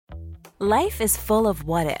Life is full of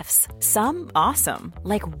what-ifs. Some awesome,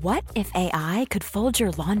 like what if AI could fold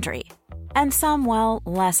your laundry? And some, well,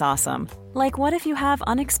 less awesome, like what if you have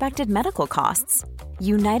unexpected medical costs?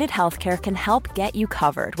 United Healthcare can help get you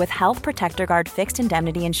covered with Health Protector Guard fixed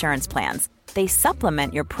indemnity insurance plans. They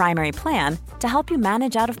supplement your primary plan to help you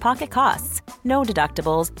manage out-of-pocket costs. No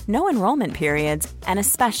deductibles, no enrollment periods, and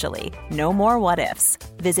especially no more what-ifs.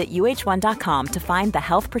 Visit uh1.com to find the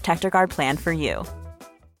Health Protector Guard plan for you.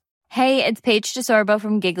 Hey, it's Paige DeSorbo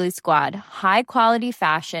from Giggly Squad. High quality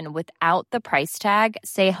fashion without the price tag.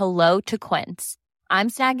 Say hello to Quince. I'm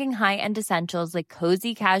snagging high-end essentials like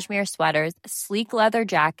cozy cashmere sweaters, sleek leather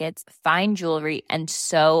jackets, fine jewelry, and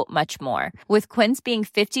so much more. With Quince being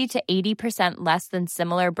 50 to 80% less than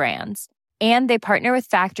similar brands. And they partner with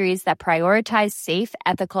factories that prioritize safe,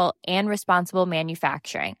 ethical, and responsible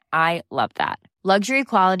manufacturing. I love that. Luxury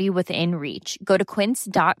quality within reach. Go to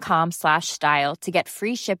quince.com/style to get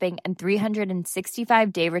free shipping and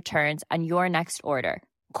 365-day returns on your next order.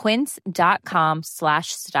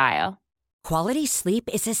 Quince.com/style. Quality sleep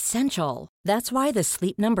is essential. That's why the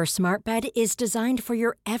Sleep Number Smart Bed is designed for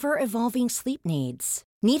your ever-evolving sleep needs.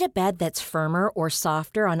 Need a bed that's firmer or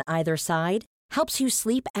softer on either side? Helps you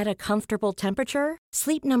sleep at a comfortable temperature?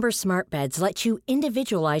 Sleep Number Smart Beds let you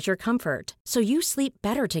individualize your comfort, so you sleep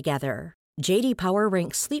better together. J.D. Power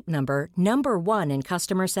ranks Sleep Number number 1 in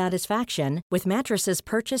customer satisfaction with mattresses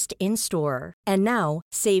purchased in-store. And now,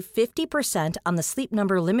 save 50% on the Sleep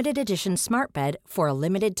Number Limited Edition Smart Bed for a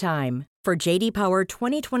limited time. For J.D. Power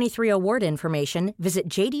 2023 award information, visit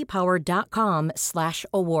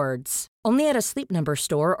jdpower.com/awards. Only at a Sleep Number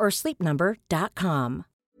store or sleepnumber.com.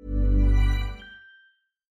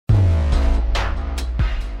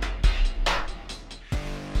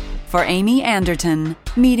 For Amy Anderton,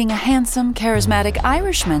 meeting a handsome, charismatic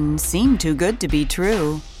Irishman seemed too good to be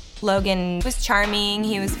true. Logan was charming,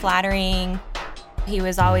 he was flattering. He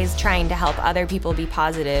was always trying to help other people be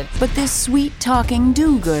positive. But this sweet-talking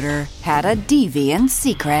do-gooder had a deviant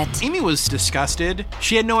secret. Amy was disgusted.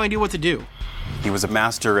 She had no idea what to do. He was a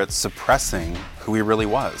master at suppressing who he really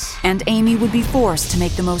was. And Amy would be forced to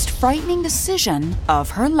make the most frightening decision of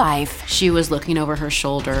her life. She was looking over her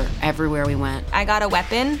shoulder everywhere we went. I got a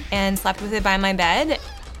weapon and slept with it by my bed.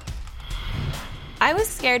 I was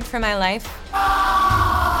scared for my life.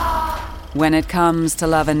 When it comes to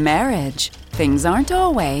love and marriage, things aren't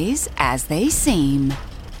always as they seem.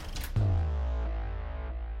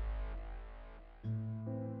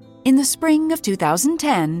 In the spring of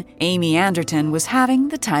 2010, Amy Anderton was having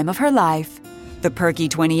the time of her life. The perky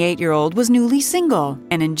 28-year-old was newly single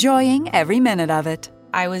and enjoying every minute of it.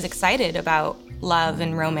 I was excited about love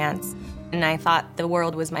and romance, and I thought the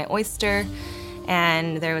world was my oyster,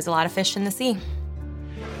 and there was a lot of fish in the sea.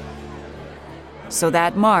 So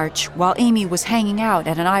that March, while Amy was hanging out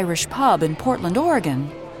at an Irish pub in Portland,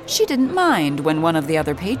 Oregon, she didn't mind when one of the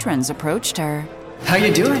other patrons approached her. How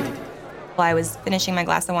you doing? I was finishing my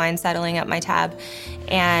glass of wine, settling up my tab,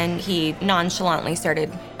 and he nonchalantly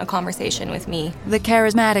started a conversation with me. The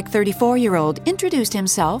charismatic 34-year-old introduced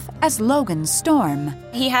himself as Logan Storm.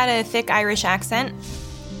 He had a thick Irish accent.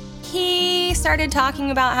 He started talking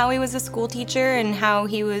about how he was a school teacher and how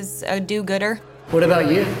he was a do-gooder. What about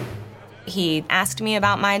you? He asked me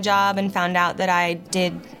about my job and found out that I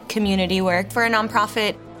did community work for a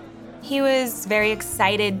nonprofit. He was very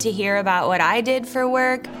excited to hear about what I did for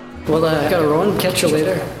work. Well, I gotta run. Catch you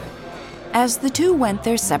later. As the two went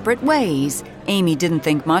their separate ways, Amy didn't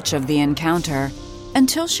think much of the encounter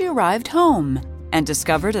until she arrived home and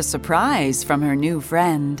discovered a surprise from her new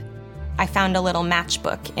friend. I found a little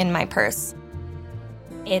matchbook in my purse.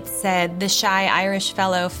 It said, "The shy Irish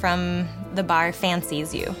fellow from the bar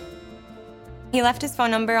fancies you." He left his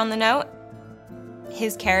phone number on the note.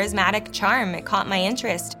 His charismatic charm, it caught my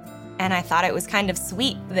interest, and I thought it was kind of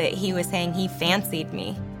sweet that he was saying he fancied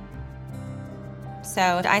me.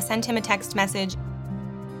 So I sent him a text message.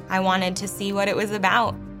 I wanted to see what it was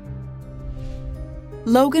about.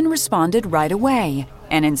 Logan responded right away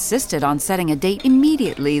and insisted on setting a date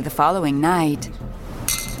immediately the following night.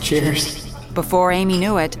 Cheers. Before Amy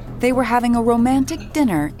knew it, they were having a romantic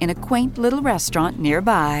dinner in a quaint little restaurant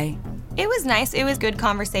nearby. It was nice. It was good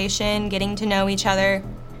conversation, getting to know each other.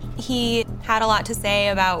 He had a lot to say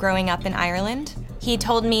about growing up in Ireland. He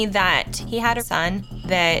told me that he had a son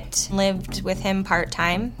that lived with him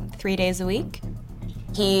part-time, 3 days a week.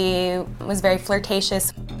 He was very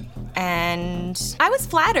flirtatious, and I was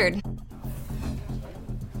flattered.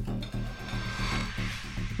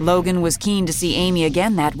 Logan was keen to see Amy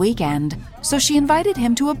again that weekend, so she invited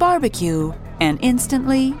him to a barbecue, and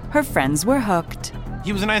instantly, her friends were hooked.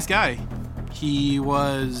 He was a nice guy. He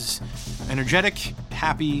was energetic,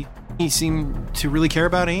 happy. He seemed to really care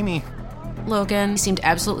about Amy. Logan seemed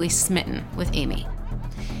absolutely smitten with Amy.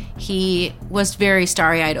 He was very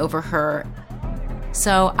starry-eyed over her.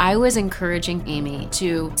 So I was encouraging Amy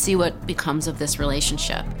to see what becomes of this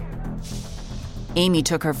relationship. Amy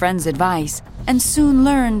took her friend's advice and soon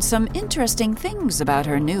learned some interesting things about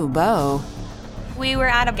her new beau. We were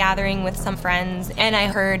at a gathering with some friends, and I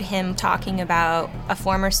heard him talking about a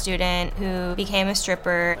former student who became a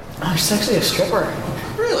stripper. Oh, she's actually a stripper.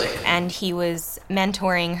 Really? And he was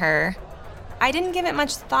mentoring her. I didn't give it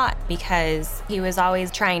much thought because he was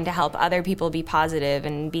always trying to help other people be positive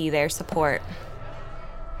and be their support.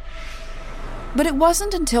 But it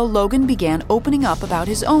wasn't until Logan began opening up about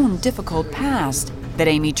his own difficult past that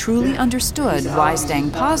Amy truly understood why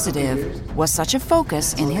staying positive was such a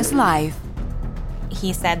focus in his life.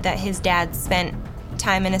 He said that his dad spent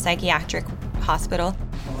time in a psychiatric hospital.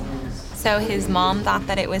 So his mom thought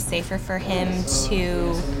that it was safer for him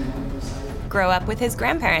to grow up with his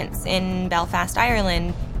grandparents in Belfast,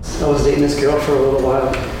 Ireland. I was dating this girl for a little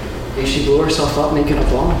while. She blew herself up making a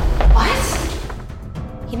bomb.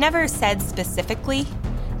 What? He never said specifically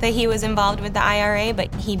that he was involved with the IRA,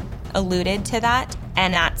 but he alluded to that,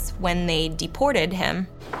 and that's when they deported him.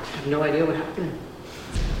 I have no idea what happened.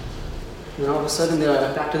 And all of a sudden,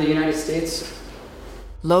 back to the United States.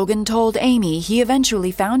 Logan told Amy he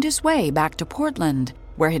eventually found his way back to Portland,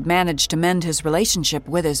 where he'd managed to mend his relationship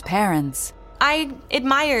with his parents. I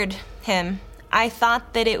admired him. I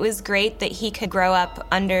thought that it was great that he could grow up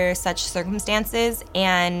under such circumstances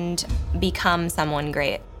and become someone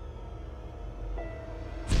great.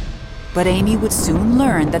 But Amy would soon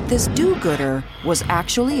learn that this do-gooder was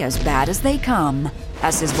actually as bad as they come,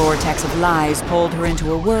 as his vortex of lies pulled her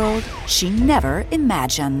into a world she never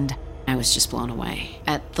imagined. I was just blown away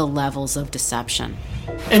at the levels of deception.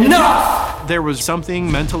 Enough! There was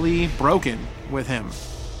something mentally broken with him.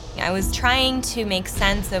 I was trying to make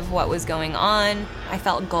sense of what was going on. I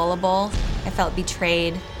felt gullible. I felt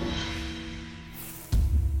betrayed.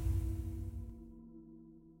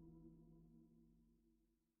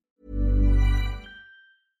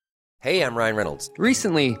 Hey, I'm Ryan Reynolds.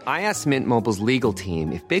 Recently, I asked Mint Mobile's legal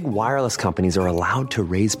team if big wireless companies are allowed to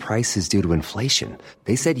raise prices due to inflation.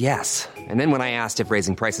 They said yes. And then when I asked if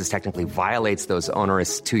raising prices technically violates those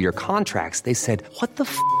onerous two-year contracts, they said, "What the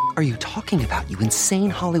f*** are you talking about, you insane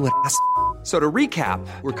Hollywood ass?" So to recap,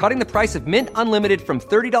 we're cutting the price of Mint Unlimited from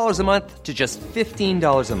 $30 a month to just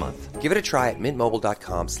 $15 a month. Give it a try at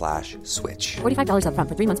mintmobile.com/switch. $45 up front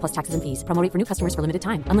for 3 months plus taxes and fees. Promo rate for new customers for limited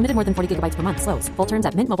time. Unlimited more than 40 gigabytes per month. Slows full terms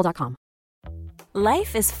at mintmobile.com.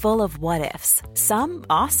 Life is full of what-ifs. Some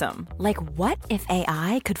awesome, like what if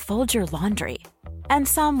AI could fold your laundry? And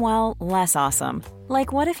some, well, less awesome,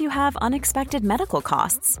 like what if you have unexpected medical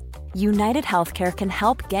costs? United Healthcare can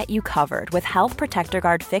help get you covered with Health Protector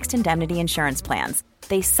Guard fixed indemnity insurance plans.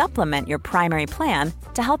 They supplement your primary plan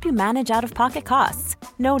to help you manage out-of-pocket costs.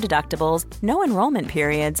 No deductibles, no enrollment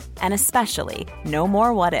periods, and especially no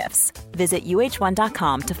more what-ifs. Visit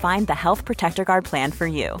uh1.com to find the Health Protector Guard plan for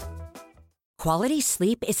you. Quality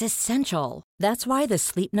sleep is essential. That's why the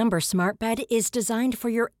Sleep Number Smart Bed is designed for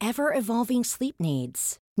your ever-evolving sleep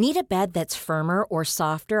needs. Need a bed that's firmer or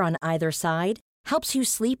softer on either side? Helps you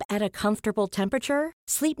sleep at a comfortable temperature?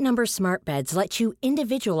 Sleep Number Smart Beds let you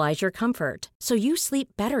individualize your comfort, so you sleep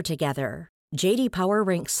better together. J.D. Power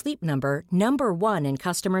ranks Sleep Number number 1 in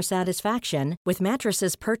customer satisfaction with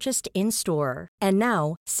mattresses purchased in-store. And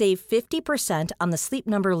now, save 50% on the Sleep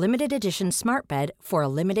Number Limited Edition Smart Bed for a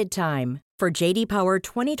limited time. For J.D. Power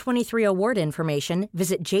 2023 award information,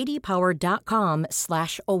 visit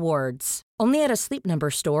jdpower.com/awards. Only at a Sleep Number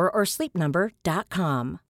store or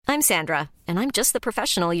sleepnumber.com. I'm Sandra, and I'm just the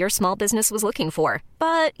professional your small business was looking for.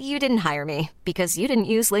 But you didn't hire me because you didn't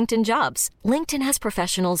use LinkedIn Jobs. LinkedIn has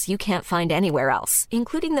professionals you can't find anywhere else,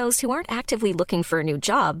 including those who aren't actively looking for a new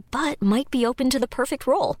job, but might be open to the perfect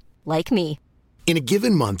role, like me. In a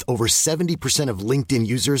given month, over 70% of LinkedIn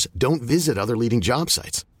users don't visit other leading job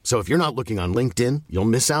sites. So if you're not looking on LinkedIn, you'll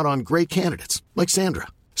miss out on great candidates like Sandra.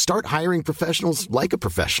 Start hiring professionals like a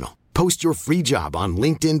professional. Post your free job on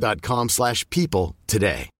linkedin.com/people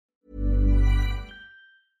today.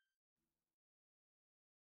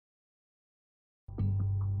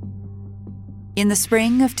 In the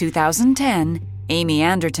spring of 2010, Amy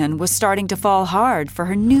Anderton was starting to fall hard for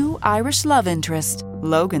her new Irish love interest,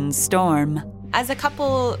 Logan Storm. As a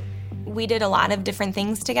couple, we did a lot of different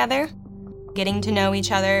things together, getting to know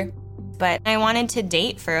each other, but I wanted to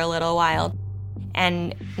date for a little while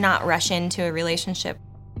and not rush into a relationship.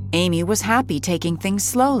 Amy was happy taking things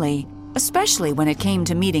slowly, especially when it came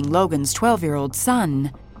to meeting Logan's 12-year-old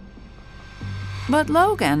son. But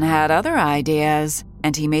Logan had other ideas.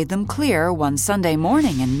 and he made them clear one Sunday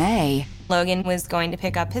morning in May. Logan was going to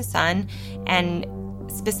pick up his son and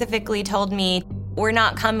specifically told me, "We're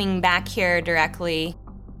not coming back here directly,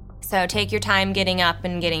 so take your time getting up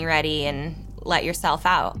and getting ready and let yourself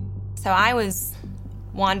out." So I was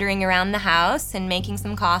wandering around the house and making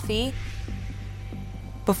some coffee.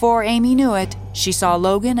 Before Amy knew it, she saw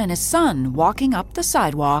Logan and his son walking up the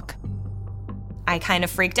sidewalk. I kind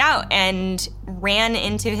of freaked out and ran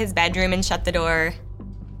into his bedroom and shut the door.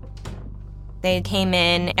 They came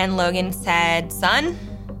in and Logan said, "Son,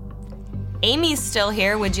 Amy's still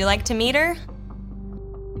here. Would you like to meet her?"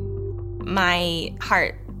 My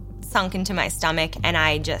heart sunk into my stomach and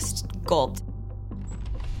I just gulped.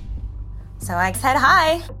 So I said,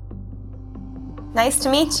 "Hi. Nice to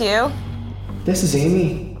meet you." This is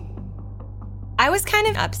Amy. I was kind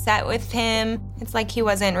of upset with him. It's like he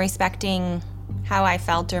wasn't respecting how I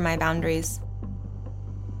felt or my boundaries.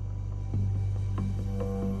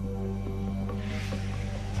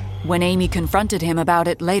 When Amy confronted him about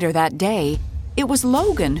it later that day, it was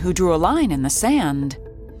Logan who drew a line in the sand.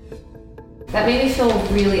 That made me feel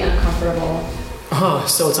really uncomfortable. Oh,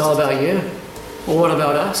 so it's all about you? Well, what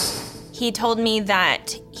about us? He told me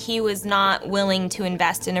that he was not willing to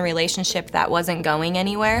invest in a relationship that wasn't going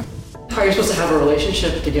anywhere. How are you supposed to have a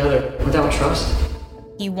relationship together without trust?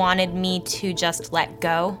 He wanted me to just let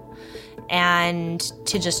go and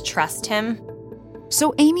to just trust him.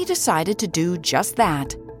 So Amy decided to do just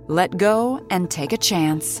that. Let go and take a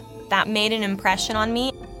chance. That made an impression on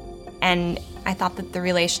me, and I thought that the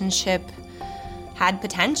relationship had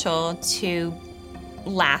potential to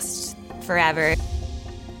last forever.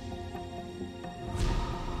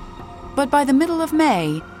 But by the middle of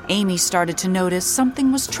May, Amy started to notice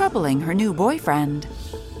something was troubling her new boyfriend.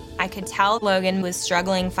 I could tell Logan was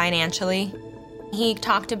struggling financially. He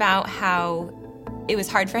talked about how it was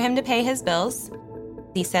hard for him to pay his bills.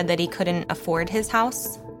 He said that he couldn't afford his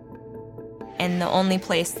house, and the only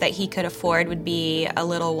place that he could afford would be a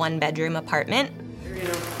little one-bedroom apartment.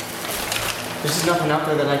 There's just nothing out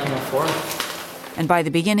there that I can afford. And by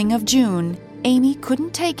the beginning of June, Amy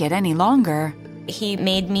couldn't take it any longer. He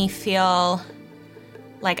made me feel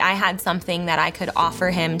like I had something that I could offer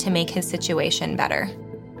him to make his situation better.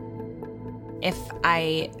 If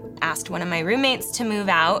I asked one of my roommates to move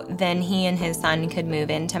out, then he and his son could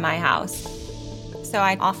move into my house. So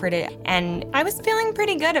I offered it, and I was feeling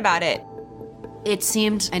pretty good about it. It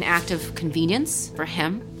seemed an act of convenience for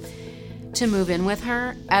him to move in with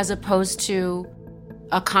her, as opposed to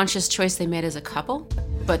a conscious choice they made as a couple.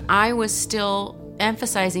 But I was still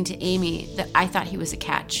emphasizing to Amy that I thought he was a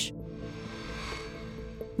catch.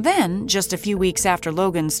 Then, just a few weeks after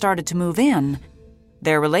Logan started to move in,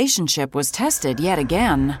 their relationship was tested yet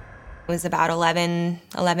again. It was about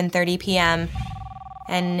 11:30 p.m.,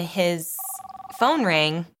 and his phone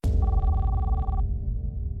rang.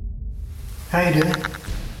 How you doing?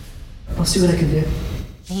 I'll see what I can do.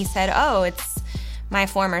 He said, "Oh, it's my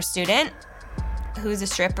former student who's a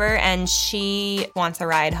stripper, and she wants a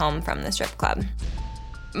ride home from the strip club."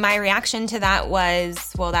 My reaction to that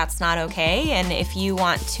was, well, that's not okay, and if you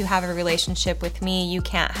want to have a relationship with me, you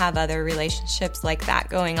can't have other relationships like that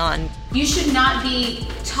going on. You should not be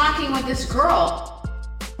talking with this girl.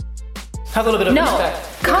 Have a little bit of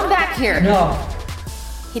respect. No, come back here. No.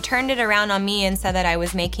 He turned it around on me and said that I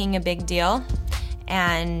was making a big deal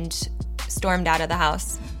and stormed out of the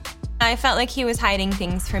house. I felt like he was hiding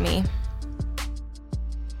things from me.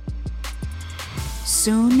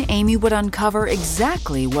 Soon, Amy would uncover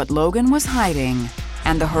exactly what Logan was hiding,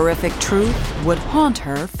 and the horrific truth would haunt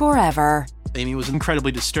her forever. Amy was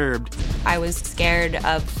incredibly disturbed. I was scared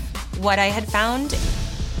of what I had found.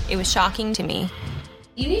 It was shocking to me.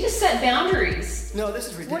 You need to set boundaries. No, this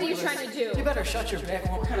is ridiculous. What are you trying to do? You better shut your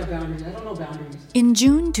back. What kind of boundaries? I don't know boundaries. In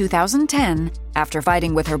June 2010, after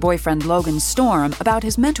fighting with her boyfriend Logan Storm about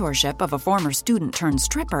his mentorship of a former student turned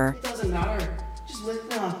stripper, It doesn't matter. Just let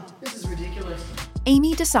no. This is ridiculous.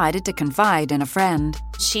 Amy decided to confide in a friend.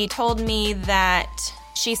 She told me that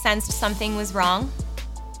she sensed something was wrong,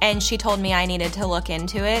 and she told me I needed to look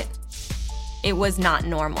into it. It was not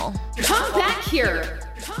normal. Come back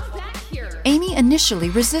here. Come back here. Amy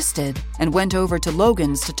initially resisted and went over to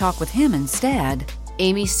Logan's to talk with him instead.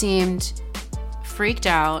 Amy seemed freaked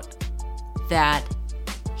out that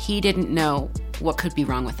he didn't know what could be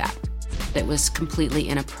wrong with that. It was completely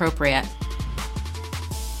inappropriate.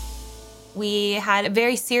 We had a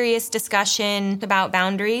very serious discussion about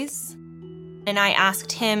boundaries, and I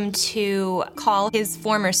asked him to call his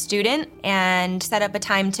former student and set up a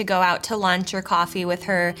time to go out to lunch or coffee with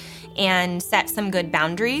her and set some good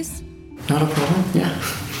boundaries. Not a problem, yeah.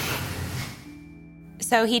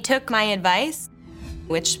 So he took my advice,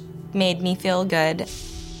 which made me feel good.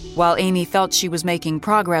 While Amy felt she was making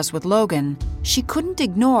progress with Logan, she couldn't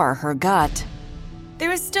ignore her gut. There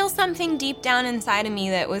was still something deep down inside of me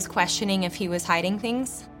that was questioning if he was hiding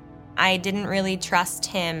things. I didn't really trust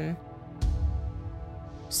him.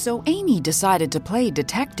 So Amy decided to play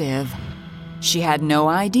detective. She had no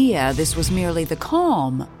idea this was merely the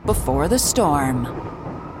calm before the storm.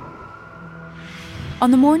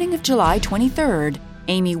 On the morning of July 23rd,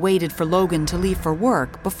 Amy waited for Logan to leave for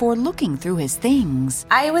work before looking through his things.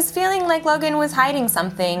 I was feeling like Logan was hiding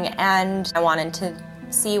something, and I wanted to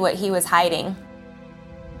see what he was hiding.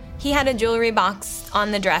 He had a jewelry box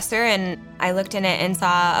on the dresser, and I looked in it and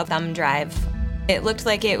saw a thumb drive. It looked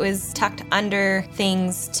like it was tucked under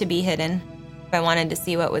things to be hidden. I wanted to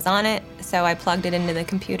see what was on it, so I plugged it into the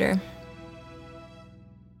computer.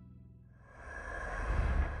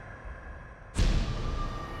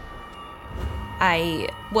 I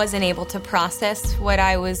wasn't able to process what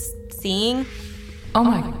I was seeing. Oh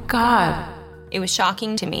my God. It was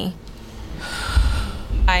shocking to me.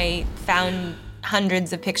 I found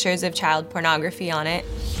hundreds of pictures of child pornography on it.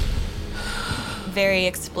 Very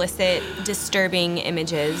explicit, disturbing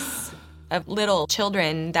images of little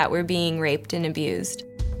children that were being raped and abused.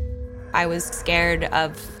 I was scared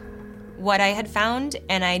of what I had found,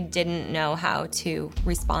 and I didn't know how to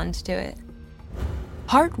respond to it.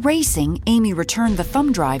 Heart racing, Amy returned the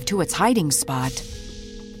thumb drive to its hiding spot.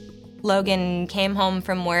 Logan came home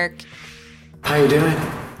from work. How you doing?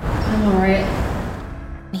 I'm all right.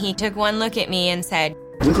 He took one look at me and said,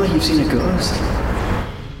 You look like you've seen a ghost.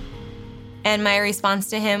 And my response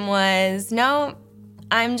to him was, no,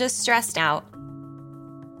 I'm just stressed out.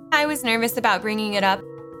 I was nervous about bringing it up.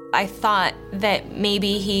 I thought that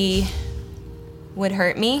maybe he would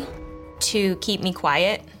hurt me, to keep me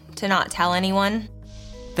quiet, to not tell anyone.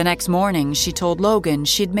 The next morning, she told Logan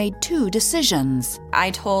she'd made 2 decisions.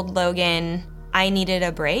 I told Logan I needed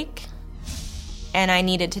a break, and I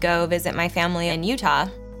needed to go visit my family in Utah.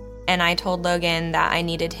 And I told Logan that I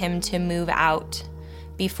needed him to move out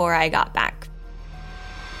before I got back.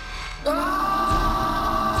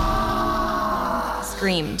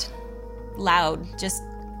 Screamed loud, just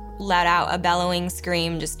let out a bellowing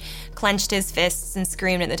scream, just clenched his fists and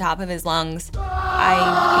screamed at the top of his lungs. I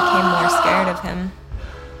became more scared of him.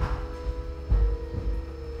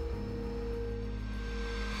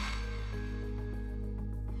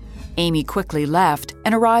 Amy quickly left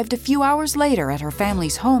and arrived a few hours later at her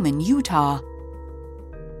family's home in Utah.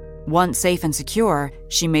 Once safe and secure,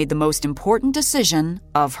 she made the most important decision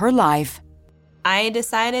of her life. I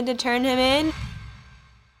decided to turn him in.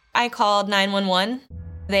 I called 911.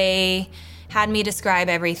 They had me describe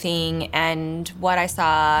everything and what I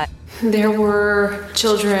saw. There were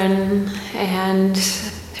children, and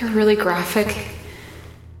they were really graphic.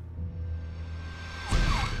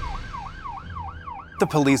 The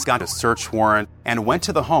police got a search warrant and went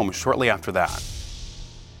to the home shortly after that.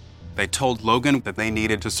 They told Logan that they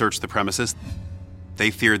needed to search the premises. They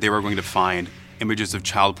feared they were going to find images of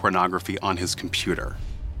child pornography on his computer.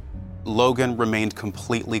 Logan remained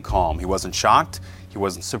completely calm. He wasn't shocked. He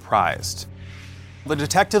wasn't surprised. The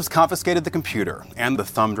detectives confiscated the computer and the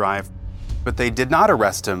thumb drive, but they did not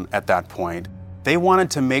arrest him at that point. They wanted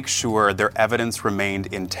to make sure their evidence remained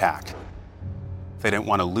intact. They didn't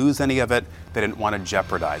want to lose any of it. They didn't want to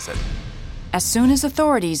jeopardize it. As soon as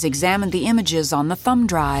authorities examined the images on the thumb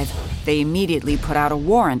drive, they immediately put out a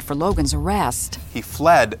warrant for Logan's arrest. He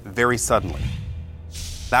fled very suddenly.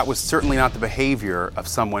 That was certainly not the behavior of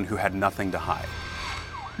someone who had nothing to hide.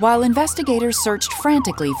 While investigators searched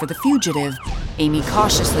frantically for the fugitive, Amy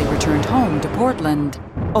cautiously returned home to Portland,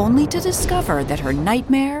 only to discover that her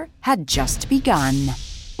nightmare had just begun.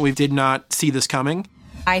 We did not see this coming.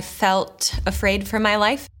 I felt afraid for my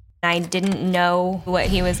life. I didn't know what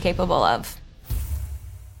he was capable of.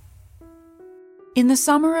 In the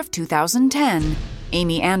summer of 2010,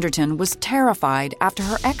 Amy Anderton was terrified after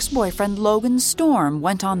her ex-boyfriend Logan Storm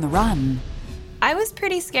went on the run. I was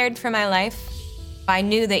pretty scared for my life. I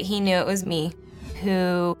knew that he knew it was me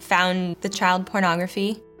who found the child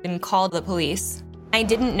pornography and called the police. I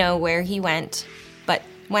didn't know where he went, but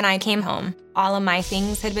when I came home, all of my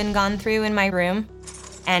things had been gone through in my room,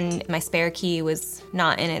 and my spare key was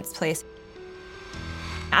not in its place.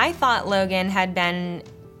 I thought Logan had been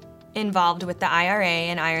involved with the IRA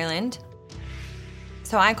in Ireland.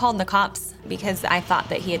 So I called the cops because I thought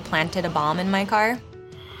that he had planted a bomb in my car.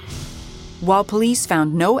 While police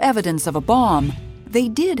found no evidence of a bomb, they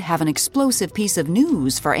did have an explosive piece of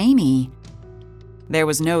news for Amy. There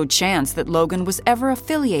was no chance that Logan was ever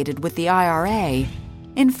affiliated with the IRA.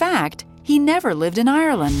 In fact, he never lived in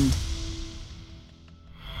Ireland.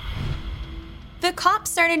 The cops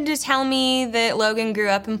started to tell me that Logan grew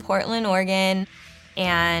up in Portland, Oregon,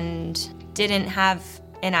 and didn't have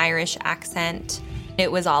an Irish accent.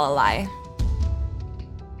 It was all a lie.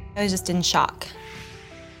 I was just in shock.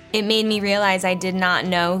 It made me realize I did not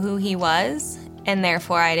know who he was, and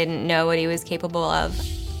therefore I didn't know what he was capable of.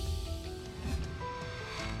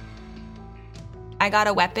 I got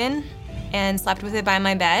a weapon and slept with it by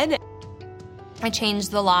my bed. I changed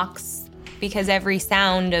the locks because every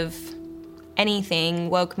sound of anything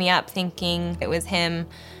woke me up thinking it was him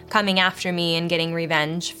coming after me and getting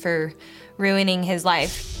revenge for ruining his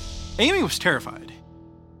life. Amy was terrified.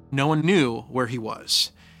 No one knew where he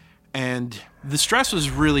was, and the stress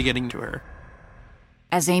was really getting to her.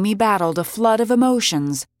 As Amy battled a flood of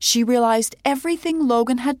emotions, she realized everything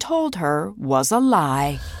Logan had told her was a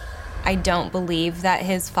lie. I don't believe that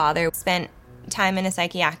his father spent time in a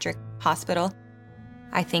psychiatric hospital.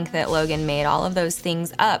 I think that Logan made all of those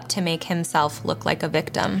things up to make himself look like a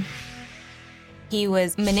victim. He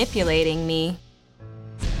was manipulating me.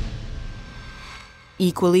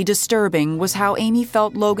 Equally disturbing was how Amy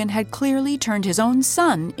felt Logan had clearly turned his own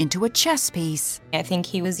son into a chess piece. I think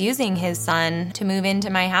he was using his son to move into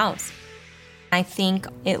my house. I think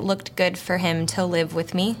it looked good for him to live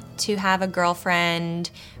with me, to have a girlfriend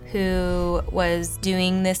who was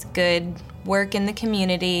doing this good work in the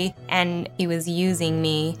community, and he was using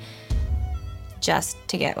me just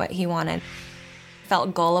to get what he wanted. I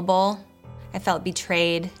felt gullible. I felt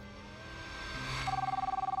betrayed.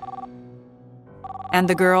 And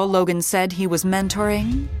the girl Logan said he was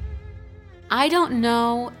mentoring? I don't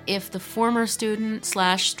know if the former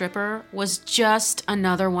student/stripper was just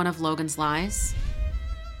another one of Logan's lies.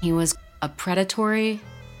 He was a predatory,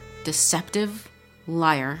 deceptive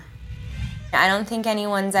liar. I don't think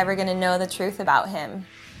anyone's ever going to know the truth about him.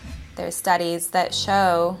 There's studies that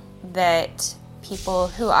show that people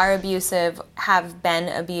who are abusive have been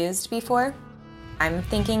abused before. I'm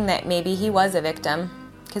thinking that maybe he was a victim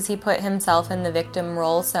because he put himself in the victim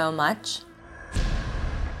role so much.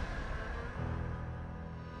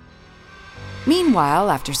 Meanwhile,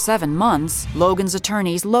 after 7 months, Logan's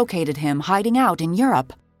attorneys located him hiding out in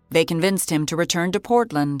Europe. They convinced him to return to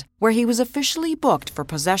Portland, where he was officially booked for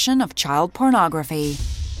possession of child pornography.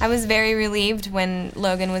 I was very relieved when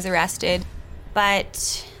Logan was arrested,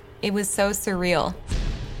 but it was so surreal.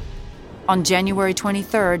 On January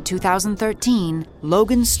 23, 2013,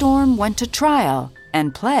 Logan Storm went to trial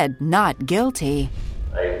and pled not guilty.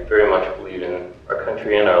 I very much believe in our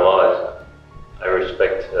country and our laws. I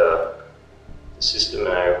respect the system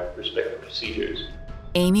and I respect the procedures.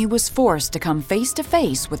 Amy was forced to come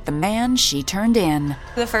face-to-face with the man she turned in.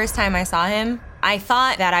 The first time I saw him, I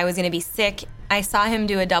thought that I was going to be sick. I saw him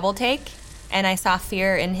do a double take, and I saw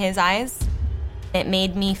fear in his eyes. It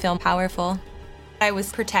made me feel powerful. I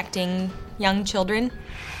was protecting young children.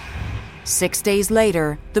 6 days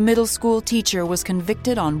later, the middle school teacher was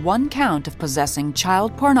convicted on 1 count of possessing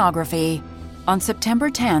child pornography. On September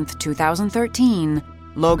 10, 2013,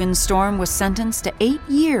 Logan Storm was sentenced to 8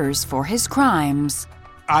 years for his crimes.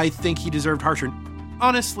 I think he deserved harsher.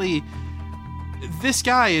 Honestly, this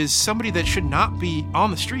guy is somebody that should not be on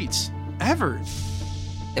the streets, ever.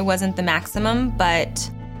 It wasn't the maximum, but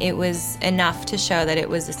it was enough to show that it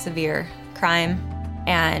was a severe crime.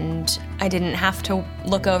 And I didn't have to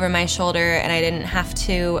look over my shoulder, and I didn't have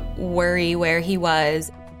to worry where he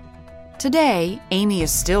was. Today, Amy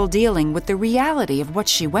is still dealing with the reality of what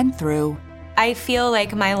she went through. I feel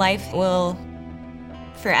like my life will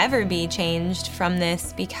forever be changed from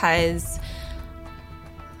this because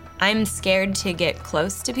I'm scared to get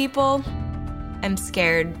close to people. I'm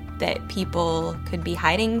scared that people could be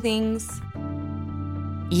hiding things.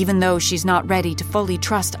 Even though she's not ready to fully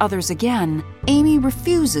trust others again, Amy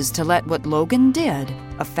refuses to let what Logan did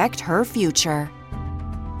affect her future.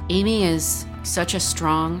 Amy is such a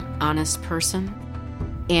strong, honest person,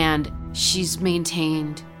 and she's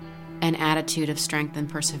maintained an attitude of strength and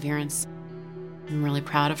perseverance. I'm really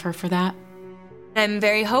proud of her for that. I'm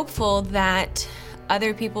very hopeful that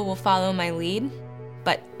other people will follow my lead,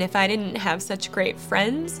 but if I didn't have such great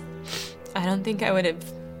friends, I don't think I would have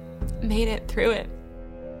made it through it.